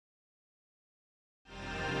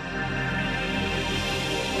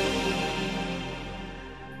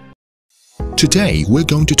Today, we're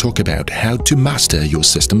going to talk about how to master your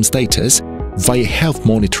system status via health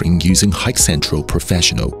monitoring using HikCentral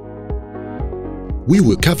Professional. We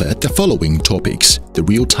will cover the following topics: the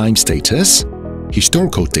real-time status,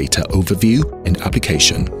 historical data overview, and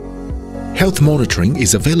application. Health monitoring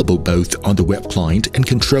is available both on the web client and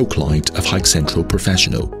control client of HikCentral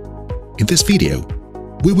Professional. In this video,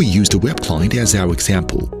 we will use the web client as our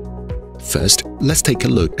example. First, let's take a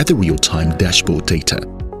look at the real-time dashboard data.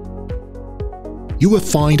 You will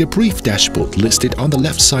find a brief dashboard listed on the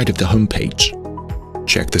left side of the home page.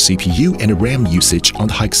 Check the CPU and RAM usage on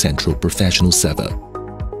the HikCentral Professional server.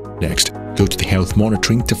 Next, go to the health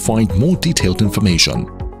monitoring to find more detailed information.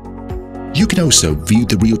 You can also view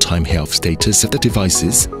the real-time health status of the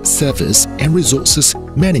devices, servers, and resources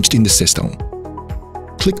managed in the system.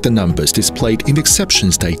 Click the numbers displayed in the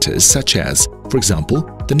exception status, such as, for example,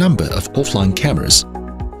 the number of offline cameras.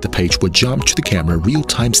 The page will jump to the camera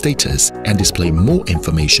real-time status and display more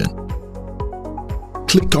information.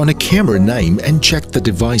 Click on a camera name and check the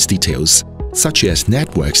device details, such as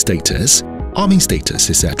network status, arming status,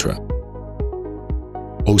 etc.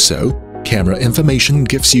 Also, camera information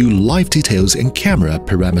gives you live details and camera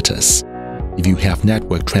parameters. If you have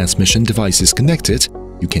network transmission devices connected,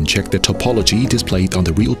 you can check the topology displayed on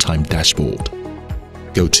the real-time dashboard.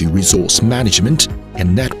 Go to Resource Management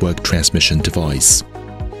and Network Transmission Device.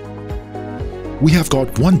 We have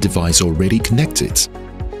got one device already connected.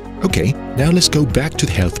 Okay, now let's go back to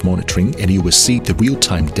the health monitoring and you will see the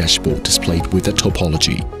real-time dashboard displayed with the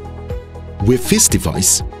topology. With this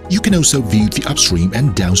device, you can also view the upstream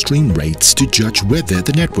and downstream rates to judge whether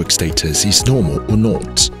the network status is normal or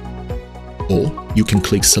not. Or you can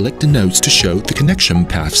click Select the nodes to show the connection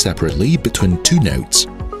path separately between two nodes.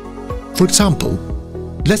 For example,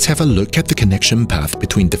 let's have a look at the connection path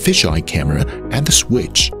between the fisheye camera and the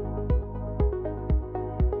switch.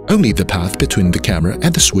 Only the path between the camera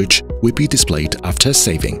and the switch will be displayed after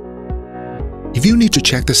saving. If you need to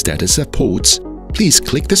check the status of ports, please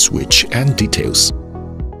click the switch and details.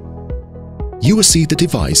 You will see the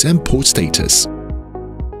device and port status.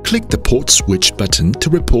 Click the port switch button to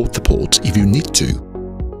report the port if you need to,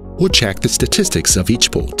 or check the statistics of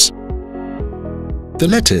each port. The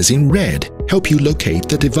letters in red help you locate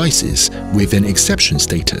the devices with an exception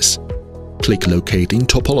status. Click Locate in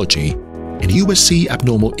Topology, and you will see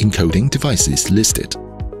abnormal encoding devices listed.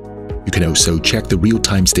 You can also check the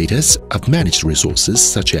real-time status of managed resources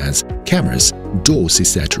such as cameras, doors,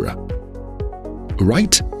 etc.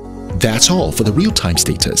 Alright, that's all for the real-time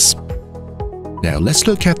status. Now let's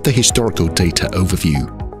look at the historical data overview.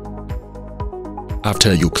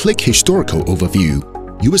 After you click Historical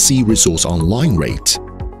Overview, you will see Resource Online Rate,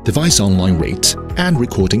 Device Online Rate, and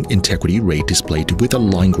Recording Integrity Rate displayed with a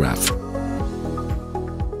line graph.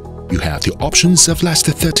 You have the options of last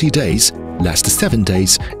 30 days, last 7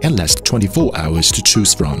 days, and last 24 hours to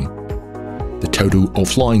choose from. The total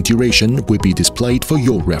offline duration will be displayed for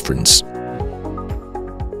your reference.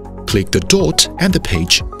 Click the dot and the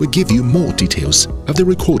page will give you more details of the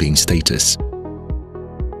recording status.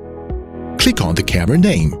 Click on the camera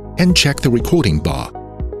name and check the recording bar.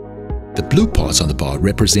 The blue parts on the bar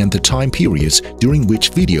represent the time periods during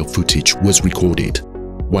which video footage was recorded,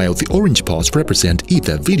 while the orange parts represent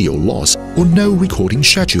either video loss or no recording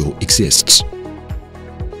schedule exists.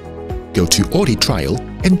 Go to Audit Trial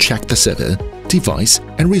and check the server, device,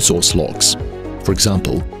 and resource logs. For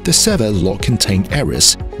example, the server log contains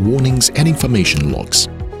errors, warnings, and information logs.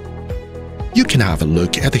 You can have a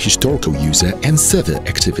look at the historical user and server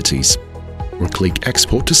activities, or click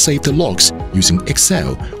Export to save the logs using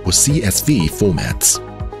Excel or CSV formats.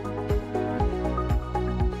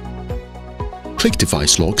 Click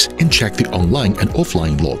Device Logs and check the online and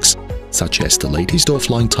offline logs, such as the latest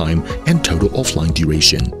offline time and total offline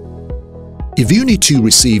duration. If you need to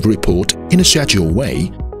receive a report in a scheduled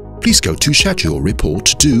way, please go to Schedule Report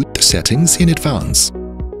to do the settings in advance.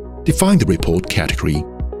 Define the report category,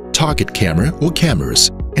 target camera or cameras,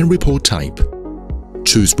 and report type.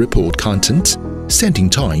 Choose report content, sending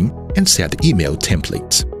time, and set the email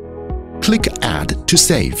template. Click Add to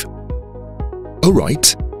save.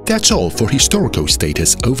 Alright, that's all for historical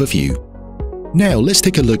status overview. Now let's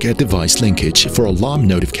take a look at device linkage for alarm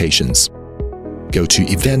notifications. Go to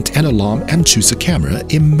Event and Alarm and choose a camera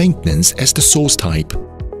in Maintenance as the source type.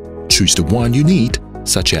 Choose the one you need,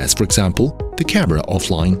 such as, for example, the camera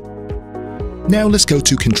offline. Now let's go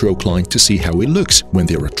to Control Client to see how it looks when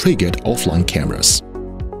there are triggered offline cameras.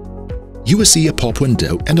 You will see a pop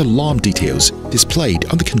window and alarm details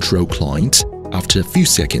displayed on the Control Client after a few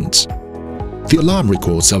seconds. The alarm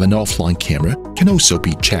records of an offline camera can also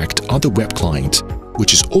be checked on the web client,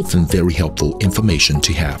 which is often very helpful information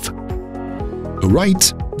to have.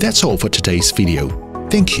 Alright, that's all for today's video.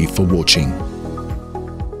 Thank you for watching.